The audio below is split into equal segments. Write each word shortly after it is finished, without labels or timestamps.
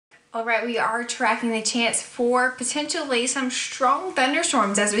All right, we are tracking the chance for potentially some strong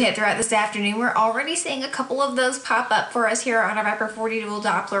thunderstorms as we head throughout this afternoon. We're already seeing a couple of those pop up for us here on our Viper 40 dual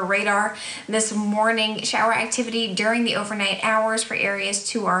Doppler radar this morning. Shower activity during the overnight hours for areas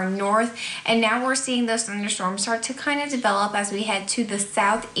to our north. And now we're seeing those thunderstorms start to kind of develop as we head to the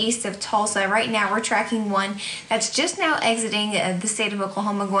southeast of Tulsa. Right now, we're tracking one that's just now exiting the state of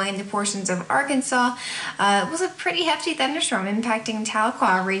Oklahoma, going into portions of Arkansas. It was a pretty hefty thunderstorm impacting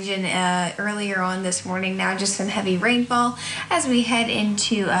Tahlequah region earlier on this morning. Now just some heavy rainfall as we head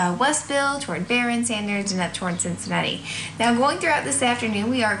into Westville, toward Barron, Sanders, and up toward Cincinnati. Now going throughout this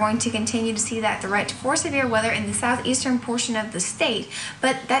afternoon, we are going to continue to see that threat for severe weather in the southeastern portion of the state,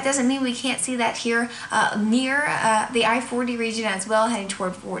 but that doesn't mean we can't see that here near the I-40 region as well, heading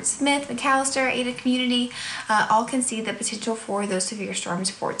toward Fort Smith, McAllister, Ada Community. All can see the potential for those severe storms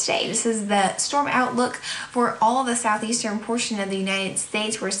for today. This is the storm outlook for all of the southeastern portion of the United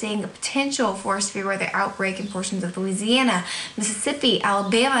States. We're seeing a potential for severe weather outbreak in portions of Louisiana, Mississippi,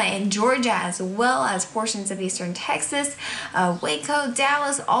 Alabama, and Georgia, as well as portions of eastern Texas, Waco,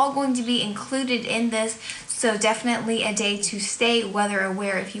 Dallas, all going to be included in this. So definitely a day to stay weather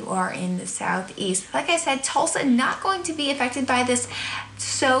aware if you are in the southeast. Like I said, Tulsa not going to be affected by this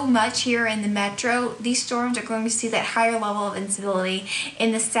so much here in the metro. These storms are going to see that higher level of instability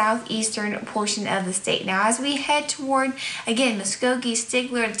in the southeastern portion of the state. Now, as we head toward, again, Muskogee,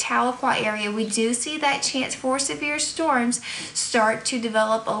 Stigler, Tahlequah area, we do see that chance for severe storms start to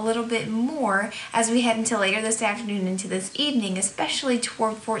develop a little bit more as we head into later this afternoon into this evening, especially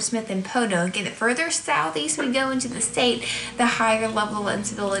toward Fort Smith and Poto. Again, the further southeast we go into the state, the higher level of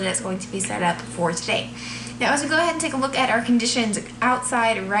instability that's going to be set up for today. Now, as we go ahead and take a look at our conditions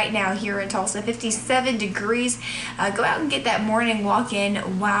outside right now here in Tulsa, 57 degrees. Go out and get that morning walk in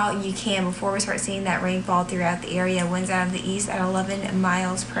while you can before we start seeing that rainfall throughout the area. Winds out of the east at 11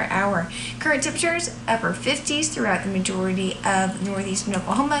 miles per hour. Current temperatures, upper 50s throughout the majority of northeastern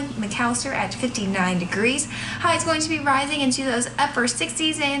Oklahoma. McAllister at 59 degrees. Highs going to be rising into those upper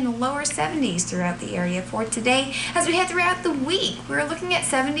 60s and the lower 70s throughout the area for today. As we head throughout the week, we're looking at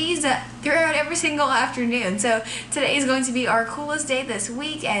 70s throughout every single afternoon. So today is going to be our coolest day this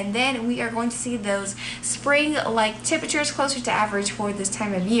week, and then we are going to see those spring-like temperatures closer to average for this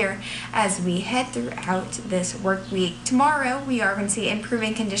time of year as we head throughout this work week. Tomorrow, we are going to see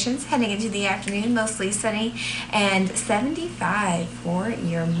improving conditions heading into the afternoon, mostly sunny and 75 for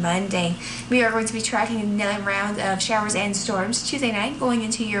your Monday. We are going to be tracking another round of showers and storms Tuesday night going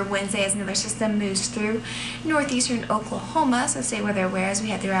into your Wednesday as another system moves through northeastern Oklahoma. So stay weather aware as we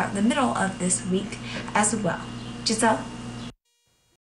head throughout the middle of this week as well. Giselle?